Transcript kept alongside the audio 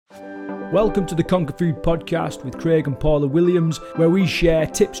Welcome to the Conquer Food Podcast with Craig and Paula Williams, where we share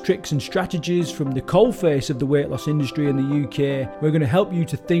tips, tricks and strategies from the coalface of the weight loss industry in the UK. We're going to help you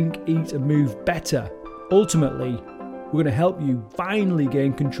to think, eat and move better. Ultimately, we're going to help you finally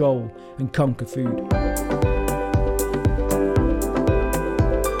gain control and conquer food.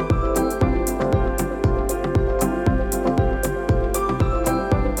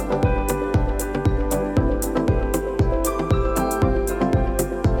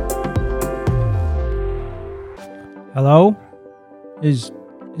 Hello? Is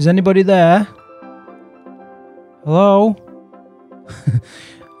anybody there? Hello?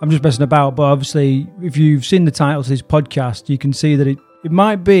 I'm just messing about, but obviously if you've seen the title to this podcast, you can see that it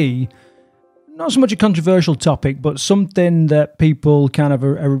might be not so much a controversial topic, but something that people kind of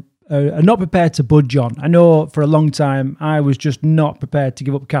are not prepared to budge on. I know for a long time I was just not prepared to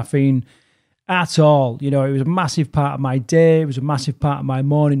give up caffeine at all. You know, it was a massive part of my day. It was a massive part of my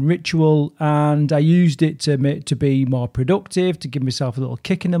morning ritual, and I used it to be more productive, to give myself a little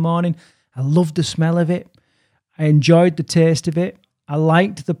kick in the morning. I loved the smell of it. I enjoyed the taste of it. I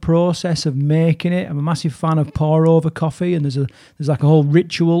liked the process of making it. I'm a massive fan of pour over coffee, and there's like a whole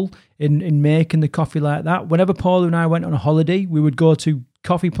ritual in making the coffee like that. Whenever Paula and I went on a holiday, we would go to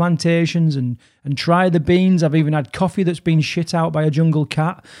coffee plantations and try the beans. I've even had coffee that's been shit out by a jungle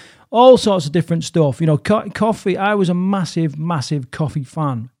cat. All sorts of different stuff. You know, coffee, I was a massive, massive coffee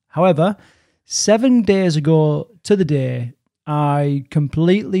fan. However, 7 days ago to the day, I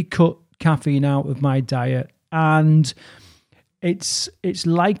completely cut caffeine out of my diet, and it's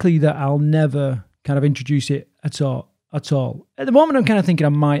likely that I'll never kind of introduce it at all. At the moment, I'm kind of thinking I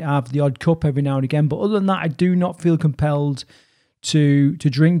might have the odd cup every now and again, but other than that, I do not feel compelled to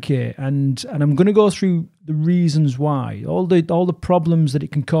drink it, and I'm going to go through the reasons why, all the problems that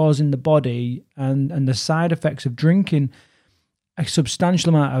it can cause in the body, and the side effects of drinking a substantial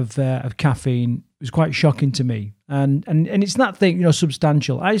amount of caffeine was quite shocking to me, and it's that thing, you know,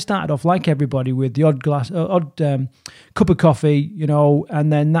 substantial. I started off like everybody with the odd cup of coffee, you know,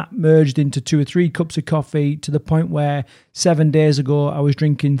 and then that merged into 2 or 3 cups of coffee to the point where 7 days ago I was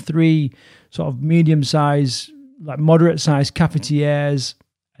drinking 3 sort of medium size, like moderate-sized cafetières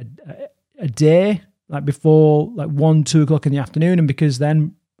a day, like before like 1-2 o'clock in the afternoon. And because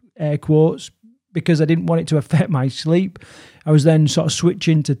then, air quotes, because I didn't want it to affect my sleep, I was then sort of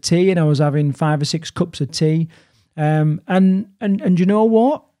switching to tea, and I was having 5 or 6 cups of tea. And you know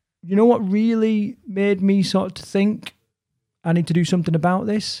what? You know what really made me sort of think I need to do something about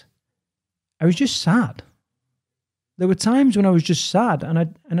this? I was just sad. There were times when I was just sad, and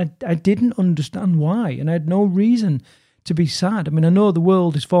I didn't understand why, and I had no reason to be sad. I mean, I know the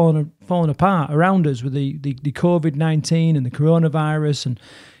world is falling apart around us with the COVID-19 and the coronavirus, and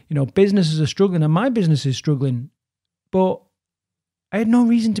you know, businesses are struggling, and my business is struggling, but I had no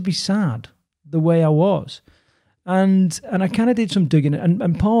reason to be sad the way I was, and I kind of did some digging,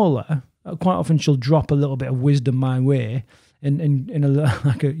 and Paula, quite often she'll drop a little bit of wisdom my way. In a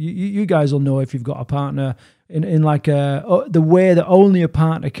like a, you guys will know if you've got a partner in like the way that only a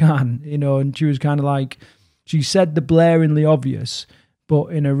partner can, you know. And she was kind of like, she said the blaringly obvious, but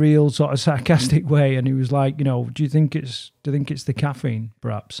in a real sort of sarcastic way. And he was like, you know, do you think it's the caffeine,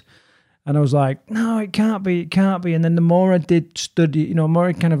 perhaps? And I was like, no, it can't be. And then the more I did study, you know, the more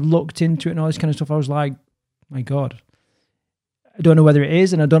I kind of looked into it and all this kind of stuff, I was like, my God, I don't know whether it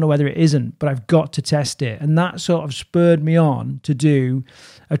is and I don't know whether it isn't, but I've got to test it. And that sort of spurred me on to do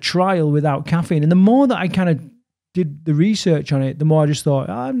a trial without caffeine. And the more that I kind of did the research on it, the more I just thought,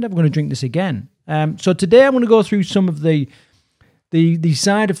 I'm never going to drink this again. So today I'm going to go through some of the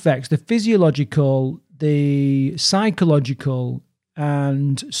side effects, the physiological, the psychological,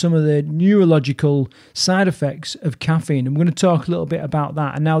 and some of the neurological side effects of caffeine. I'm going to talk a little bit about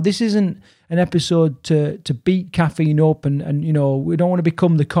that. And now this isn't an episode to beat caffeine up and you know, we don't want to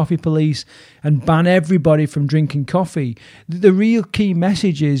become the coffee police and ban everybody from drinking coffee. The real key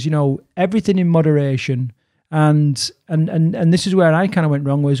message is, you know, everything in moderation. And this is where I kind of went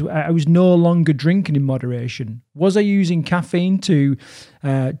wrong, was I was no longer drinking in moderation. Was I using caffeine to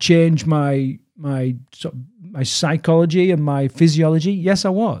change my psychology and my physiology? Yes, I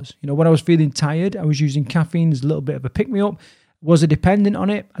was. You know, when I was feeling tired, I was using caffeine as a little bit of a pick-me-up. Was I dependent on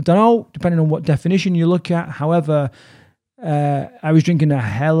it? I don't know, depending on what definition you look at. However, I was drinking a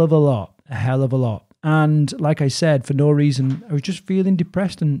hell of a lot. And like I said, for no reason, I was just feeling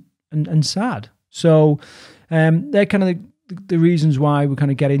depressed and sad. So they're kind of the reasons why we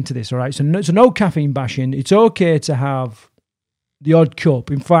kind of get into this, all right? So no caffeine bashing. It's okay to have the odd cup.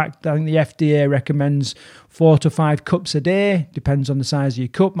 In fact, I think the FDA recommends 4 to 5 cups a day. Depends on the size of your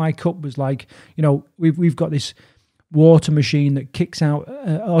cup. My cup was like, you know, we've got this water machine that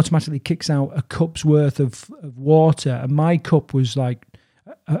automatically kicks out a cup's worth of water, and my cup was like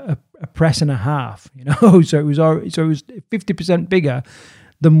a press and a half, so it was 50% bigger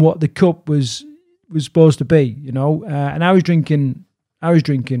than what the cup was supposed to be, and I was drinking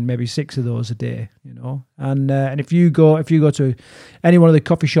maybe 6 of those a day, and if you go to any one of the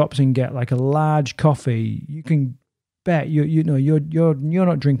coffee shops and get like a large coffee, you can bet you're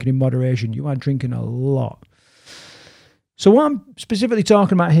not drinking in moderation. You are drinking a lot. So what I'm specifically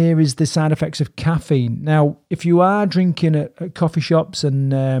talking about here is the side effects of caffeine. Now, if you are drinking at coffee shops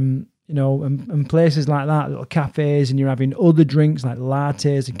and and places like that, little cafes, and you're having other drinks like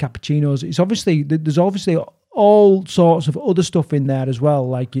lattes and cappuccinos, there's obviously all sorts of other stuff in there as well,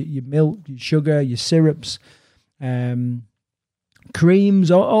 like your milk, your sugar, your syrups,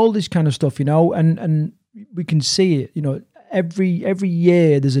 creams, all this kind of stuff, and we can see it, every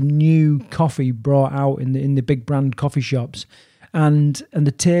year there's a new coffee brought out in the big brand coffee shops, and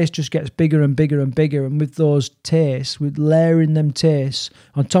the taste just gets bigger and bigger and bigger. And with those tastes, with layering them tastes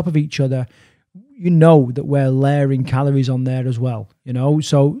on top of each other, that we're layering calories on there as well,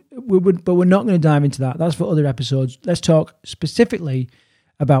 So but we're not going to dive into that. That's for other episodes. Let's talk specifically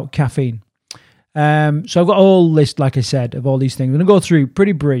about caffeine. So I've got a whole list, like I said, of all these things. I'm going to go through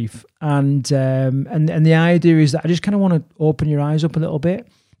pretty brief, and the idea is that I just kind of want to open your eyes up a little bit.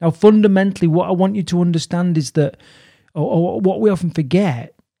 Now, fundamentally, what I want you to understand is that, or what we often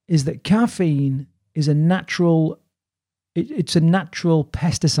forget, is that caffeine is a natural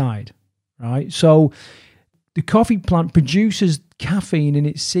pesticide, right? So the coffee plant produces caffeine in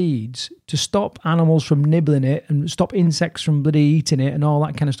its seeds to stop animals from nibbling it and stop insects from bloody eating it and all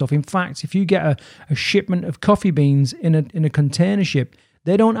that kind of stuff. In fact, if you get a shipment of coffee beans in a container ship,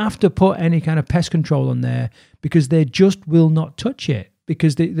 they don't have to put any kind of pest control on there, because they just will not touch it,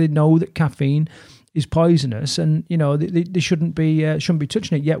 because they know that caffeine is poisonous, and they shouldn't be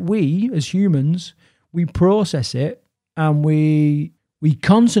touching it. Yet we, as humans, we process it and we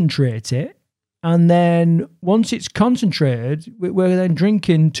concentrate it. And then once it's concentrated, we're then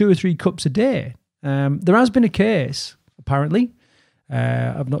drinking 2 or 3 cups a day. There has been a case, apparently.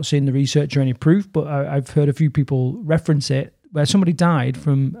 I've not seen the research or any proof, but I've heard a few people reference it, where somebody died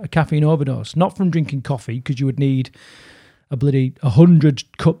from a caffeine overdose, not from drinking coffee, because you would need a bloody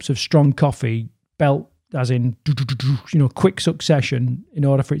 100 cups of strong coffee, belt as in, quick succession, in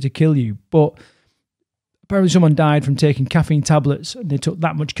order for it to kill you. But apparently someone died from taking caffeine tablets, and they took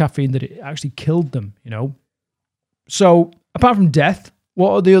that much caffeine that it actually killed them, So apart from death,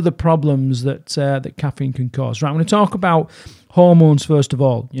 what are the other problems that caffeine can cause? Right, I'm going to talk about hormones first of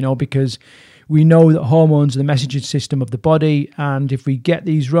all, because we know that hormones are the messaging system of the body, and if we get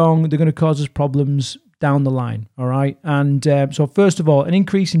these wrong, they're going to cause us problems down the line, all right? And so first of all, an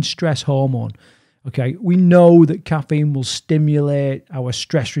increase in stress hormone. Okay, we know that caffeine will stimulate our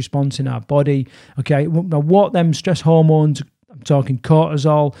stress response in our body. Okay, now what them stress hormones, I'm talking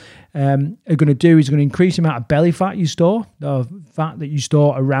cortisol, are going to do is going to increase the amount of belly fat you store, the fat that you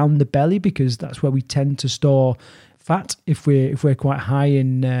store around the belly, because that's where we tend to store fat if we're quite high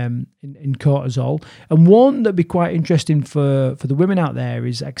in cortisol. And one that'd be quite interesting for the women out there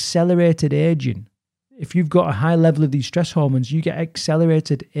is accelerated aging. If you've got a high level of these stress hormones, you get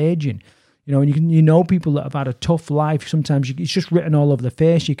accelerated aging. And people that have had a tough life. Sometimes it's just written all over the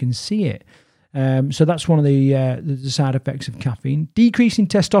face. You can see it. So that's one of the side effects of caffeine. Decreasing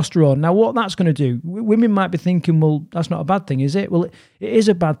testosterone. Now, what that's going to do, women might be thinking, well, that's not a bad thing, is it? Well, it is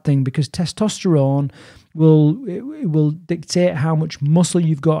a bad thing, because testosterone will dictate how much muscle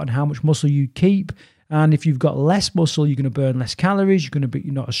you've got and how much muscle you keep. And if you've got less muscle, you're going to burn less calories.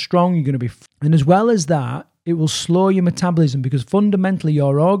 You're not as strong. You're going to be, and as well as that, it will slow your metabolism, because fundamentally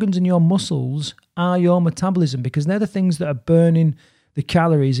your organs and your muscles are your metabolism, because they're the things that are burning the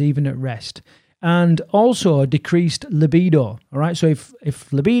calories even at rest. And also a decreased libido. All right. So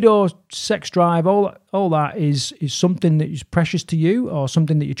if libido, sex drive, all that is something that is precious to you, or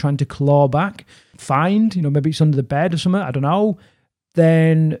something that you're trying to claw back, find, maybe it's under the bed or something, I don't know,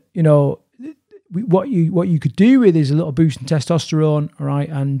 then, what you could do with is a little boost in testosterone, all right,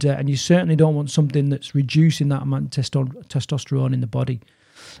 and you certainly don't want something that's reducing that amount of testosterone in the body.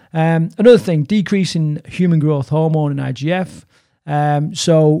 Another thing, decrease in human growth hormone and IGF.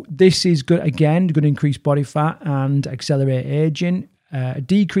 So this is good, again, going to increase body fat and accelerate aging. A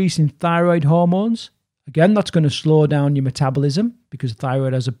decrease in thyroid hormones. Again, that's going to slow down your metabolism, because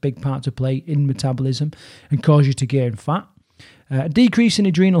thyroid has a big part to play in metabolism and cause you to gain fat. A decrease in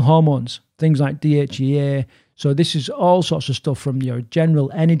adrenal hormones, things like DHEA. So this is all sorts of stuff, from your general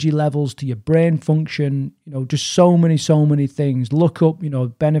energy levels to your brain function, just so many things. Look up,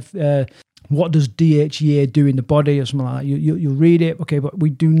 what does DHEA do in the body or something like that. You'll read it, okay, but we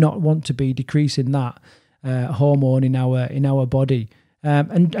do not want to be decreasing that hormone in our body.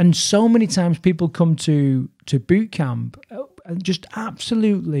 And so many times people come to boot camp and just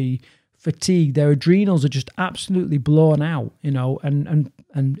absolutely fatigued. Their adrenals are just absolutely blown out, and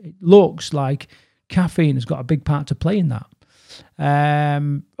it looks like caffeine has got a big part to play in that.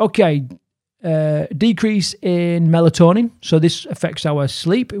 Decrease in melatonin. So this affects our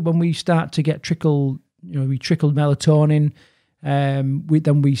sleep. When we start to get trickle melatonin,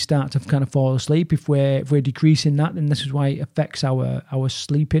 then we start to kind of fall asleep. If we're decreasing that, then this is why it affects our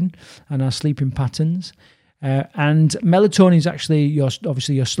sleeping and our sleeping patterns. And melatonin is actually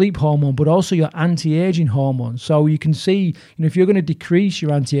obviously your sleep hormone, but also your anti-aging hormone. So you can see, if you're going to decrease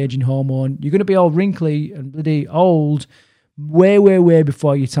your anti-aging hormone, you're going to be all wrinkly and bloody old way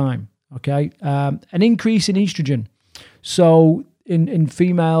before your time. Okay, an increase in estrogen. So in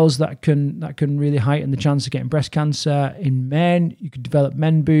females, that can really heighten the chance of getting breast cancer. In men, you could develop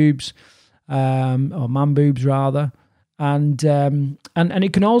men boobs, or man boobs rather, and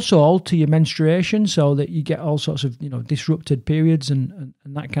it can also alter your menstruation, so that you get all sorts of disrupted periods and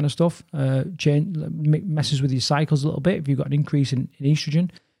that kind of stuff. Messes with your cycles a little bit if you've got an increase in estrogen.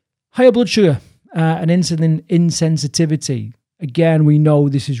 Higher blood sugar and insulin insensitivity. Again, we know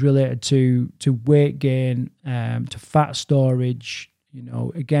this is related to weight gain, to fat storage.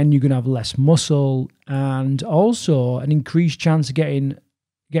 Again, you're going to have less muscle and also an increased chance of getting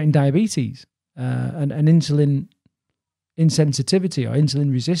diabetes and insulin insensitivity or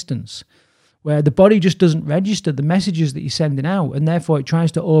insulin resistance, where the body just doesn't register the messages that you're sending out, and therefore it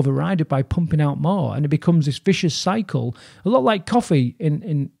tries to override it by pumping out more, and it becomes this vicious cycle, a lot like coffee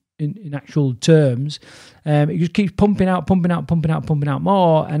in actual terms. It just keeps pumping out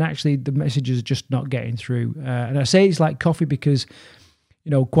more, and actually the messages are just not getting through. And I say it's like coffee because,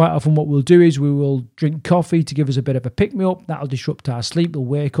 quite often what we'll do is we will drink coffee to give us a bit of a pick-me-up. That'll disrupt our sleep. We'll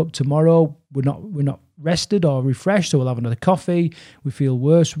wake up tomorrow, we're not rested or refreshed, so we'll have another coffee. We feel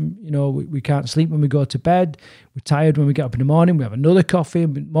worse, we can't sleep when we go to bed. We're tired when we get up in the morning. We have another coffee,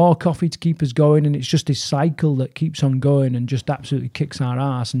 more coffee to keep us going, and it's just this cycle that keeps on going and just absolutely kicks our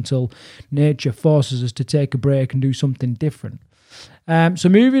ass until nature forces us to take a break and do something different. So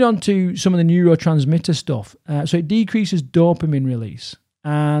moving on to some of the neurotransmitter stuff. So it decreases dopamine release,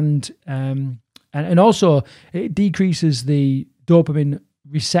 and also it decreases the dopamine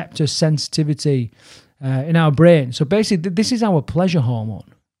receptor sensitivity in our brain. So basically, this is our pleasure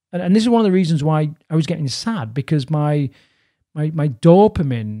hormone, and this is one of the reasons why I was getting sad, because my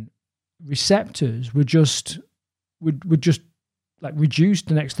dopamine receptors were just like reduced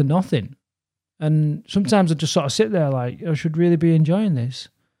to next to nothing. And sometimes I just sort of sit there like, I should really be enjoying this,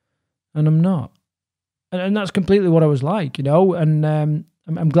 and I'm not. And that's completely what I was like, And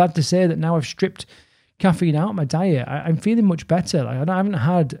I'm glad to say that now I've stripped caffeine out of my diet. I'm feeling much better. Like, I haven't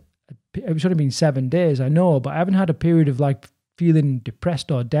had, it's only been 7 days, I know, but I haven't had a period of like feeling depressed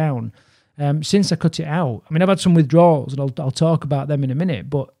or down since I cut it out. I mean, I've had some withdrawals, and I'll talk about them in a minute.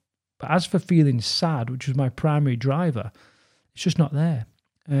 But as for feeling sad, which was my primary driver, it's just not there.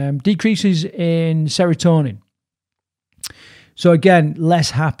 Decreases in serotonin. So again,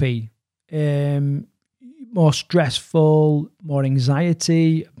 less happy, more stressful, more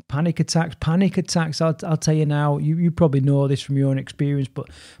anxiety, panic attacks. I'll tell you now, you probably know this from your own experience, but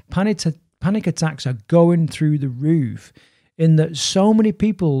panic attacks are going through the roof, in that so many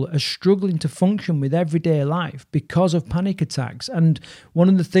people are struggling to function with everyday life because of panic attacks. And one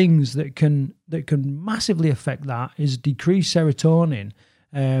of the things that can massively affect that is decreased serotonin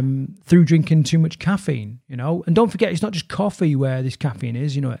through drinking too much caffeine, And don't forget, it's not just coffee where this caffeine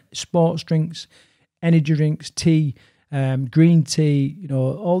is, sports drinks, energy drinks, tea, green tea,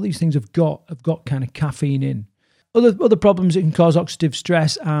 all these things have got kind of caffeine in. Other problems, it can cause oxidative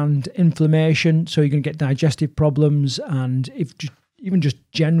stress and inflammation, so you're going to get digestive problems, and even just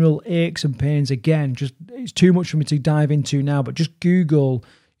general aches and pains. Again, just it's too much for me to dive into now, but just Google,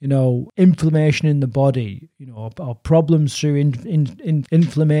 inflammation in the body, or problems through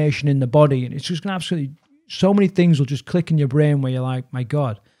inflammation in the body, and it's just going to absolutely, so many things will just click in your brain where you're like, my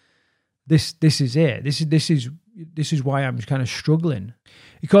God, this is it. This is why I'm kind of struggling.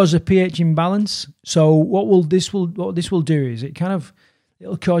 It causes a pH imbalance. So what this will do is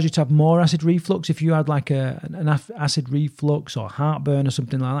it'll cause you to have more acid reflux. If you had like an acid reflux or heartburn or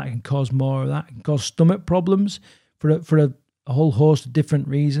something like that, it can cause more of that. It can cause stomach problems for a whole host of different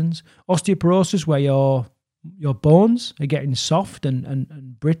reasons. Osteoporosis, where your bones are getting soft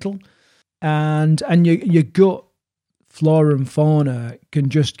and brittle, and your gut flora and fauna can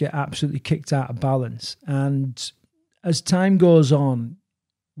just get absolutely kicked out of balance. And as time goes on,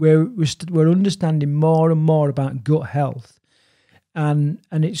 we're understanding more and more about gut health, and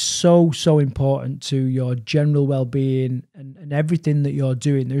it's so important to your general well-being and everything that you're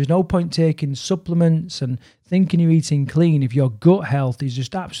doing. There's no point taking supplements and thinking you're eating clean if your gut health is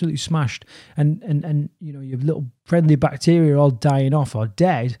just absolutely smashed, and you know, your little friendly bacteria are all dying off or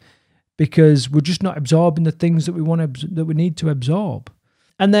dead because we're just not absorbing the things that we need to absorb.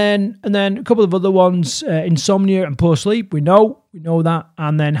 And then a couple of other ones, insomnia and poor sleep, we know that.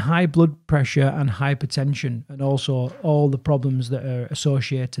 And then high blood pressure and hypertension, and also all the problems that are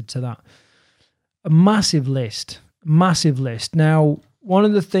associated to that. A massive list. Now, one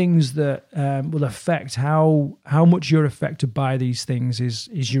of the things that will affect how much you're affected by these things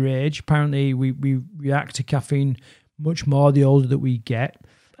is your age. Apparently, we react to caffeine much more the older that we get.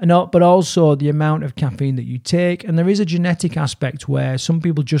 But also the amount of caffeine that you take. And there is a genetic aspect where some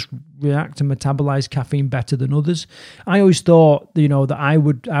people just react and metabolize caffeine better than others. I always thought, you know, that I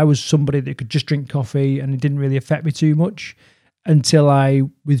was somebody that could just drink coffee and it didn't really affect me too much until I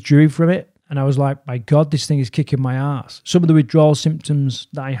withdrew from it. And I was like, my God, this thing is kicking my ass. Some of the withdrawal symptoms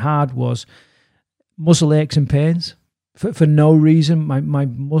that I had was muscle aches and pains for no reason. My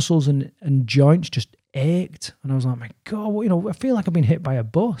muscles and joints just ached, and I was like, my God, you know, I feel like I've been hit by a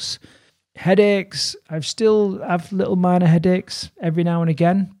bus. Headaches, I still have little minor headaches every now and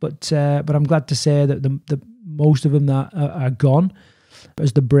again, but I'm glad to say that the most of them that are gone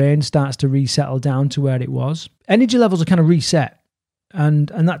as the brain starts to resettle down to where it was. Energy levels are kind of reset, and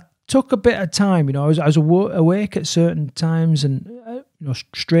that took a bit of time. You know, I was awake at certain times, and you know,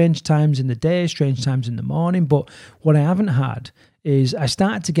 strange times in the day, strange times in the morning. But what I haven't had is I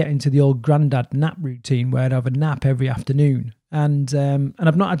started to get into the old granddad nap routine where I'd have a nap every afternoon. And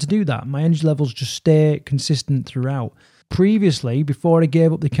I've not had to do that. My energy levels just stay consistent throughout. Previously, before I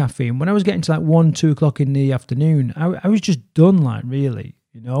gave up the caffeine, when I was getting to like 1, 2 o'clock in the afternoon, I was just done, like, really.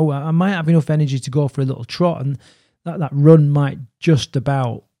 You know, I might have enough energy to go for a little trot, and that run might just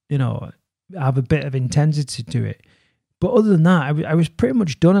about, you know, have a bit of intensity to it. But other than that, I was pretty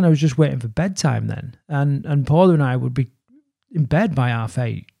much done, and I was just waiting for bedtime then. And Paula and I would be in bed by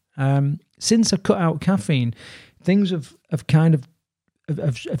 8:30. Since I've cut out caffeine, things have kind of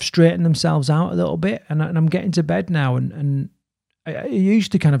straightened themselves out a little bit, and I'm getting to bed now, and I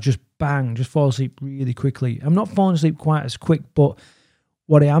used to kind of just fall asleep really quickly. I'm not falling asleep quite as quick, but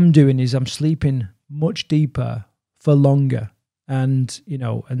what I am doing is I'm sleeping much deeper for longer. And, you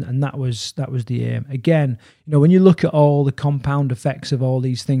know, and that was the aim. Again, you know, when you look at all the compound effects of all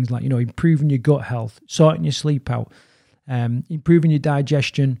these things, like, you know, improving your gut health, sorting your sleep out, improving your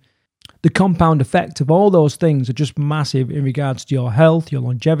digestion, the compound effect of all those things are just massive in regards to your health, your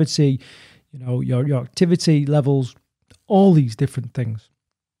longevity, you know, your activity levels, all these different things.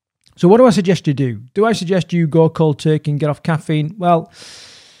 So what do I suggest you do? Do I suggest you go cold turkey and get off caffeine? Well,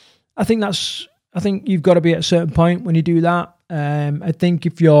 I think you've got to be at a certain point when you do that. I think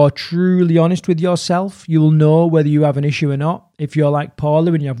if you're truly honest with yourself, you will know whether you have an issue or not. If you're like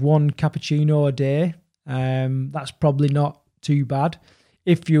Paula and you have 1 cappuccino a day, that's probably not too bad.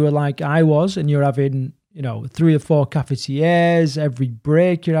 If you were like I was and you're having, you know, 3 or 4 cafetières every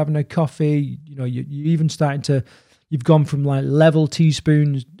break, you're having a coffee, you know, you're even you've gone from like level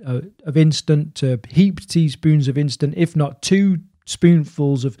teaspoons of instant to heaped teaspoons of instant, if not 2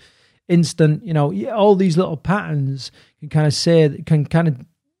 spoonfuls of instant, you know, all these little patterns can kind of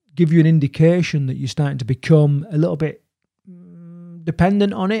give you an indication that you're starting to become a little bit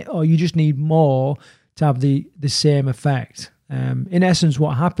dependent on it, or you just need more to have the same effect. In essence,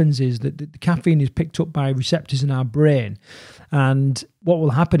 what happens is that the caffeine is picked up by receptors in our brain, and what will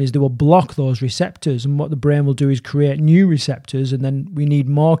happen is they will block those receptors, and what the brain will do is create new receptors, and then we need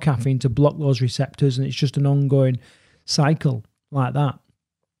more caffeine to block those receptors, and it's just an ongoing cycle like that.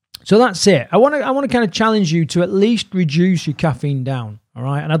 So that's it. I want to kind of challenge you to at least reduce your caffeine down, all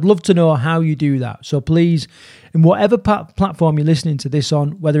right? And I'd love to know how you do that. So please, in whatever platform you're listening to this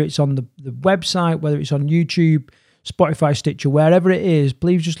on, whether it's on the website, whether it's on YouTube, Spotify, Stitcher, wherever it is,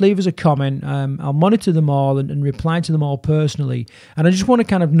 please just leave us a comment. I'll monitor them all and reply to them all personally. And I just want to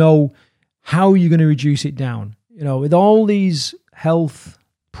kind of know how you're going to reduce it down. You know, with all these health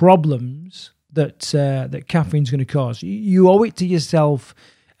problems that caffeine's going to cause, you owe it to yourself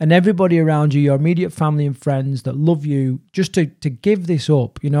and everybody around you, your immediate family and friends that love you, just to give this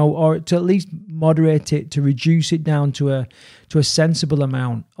up, you know, or to at least moderate it, to reduce it down to a sensible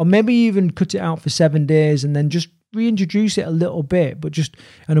amount, or maybe even cut it out for 7 days and then just reintroduce it a little bit, but just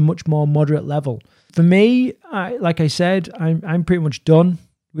at a much more moderate level. For me, like I said, I'm pretty much done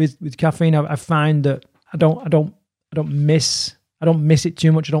with caffeine. I find that I don't miss I don't miss it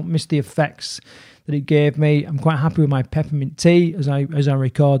too much. I don't miss the effects that it gave me. I'm quite happy with my peppermint tea as I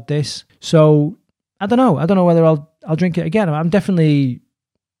record this. So I don't know whether I'll drink it again. I'm definitely,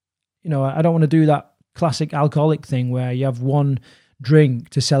 I don't want to do that classic alcoholic thing where you have one drink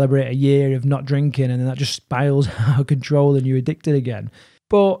to celebrate a year of not drinking and then that just spirals out of control and you're addicted again.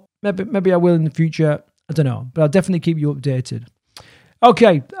 But maybe I will in the future. I don't know, but I'll definitely keep you updated.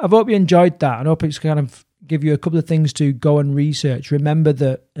 Okay, I hope you enjoyed that. I hope it's kind of give you a couple of things to go and research. Remember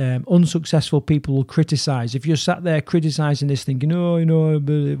that unsuccessful people will criticize. If you're sat there criticizing this thinking,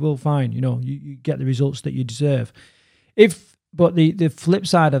 but it will fine, you get the results that you deserve. But the flip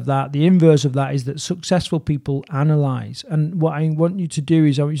side of that, the inverse of that is that successful people analyze. And what I want you to do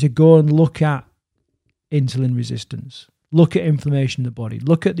is I want you to go and look at insulin resistance, look at inflammation in the body,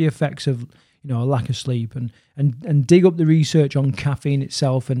 look at the effects of a lack of sleep and dig up the research on caffeine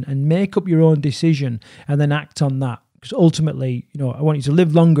itself and make up your own decision and then act on that. Because ultimately, I want you to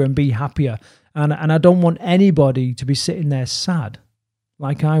live longer and be happier. And I don't want anybody to be sitting there sad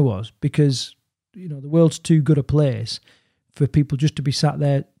like I was, because, the world's too good a place for people just to be sat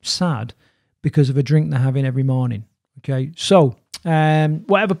there sad because of a drink they're having every morning. Okay, so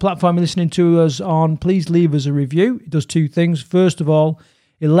whatever platform you're listening to us on, please leave us a review. It does two things. First of all,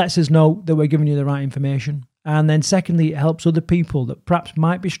 it lets us know that we're giving you the right information. And then secondly, it helps other people that perhaps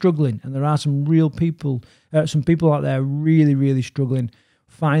might be struggling. And there are some people out there really, really struggling,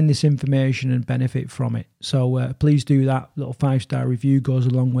 find this information and benefit from it. So please do that. Little 5-star review goes a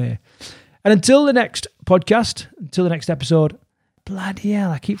long way. And until the next podcast, until the next episode, bloody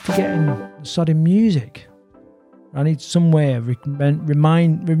hell, I keep forgetting the sodding music. I need some way of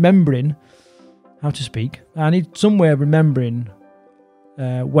remembering how to speak. I need some way of remembering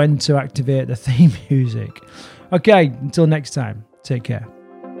when to activate the theme music. Okay, until next time, take care.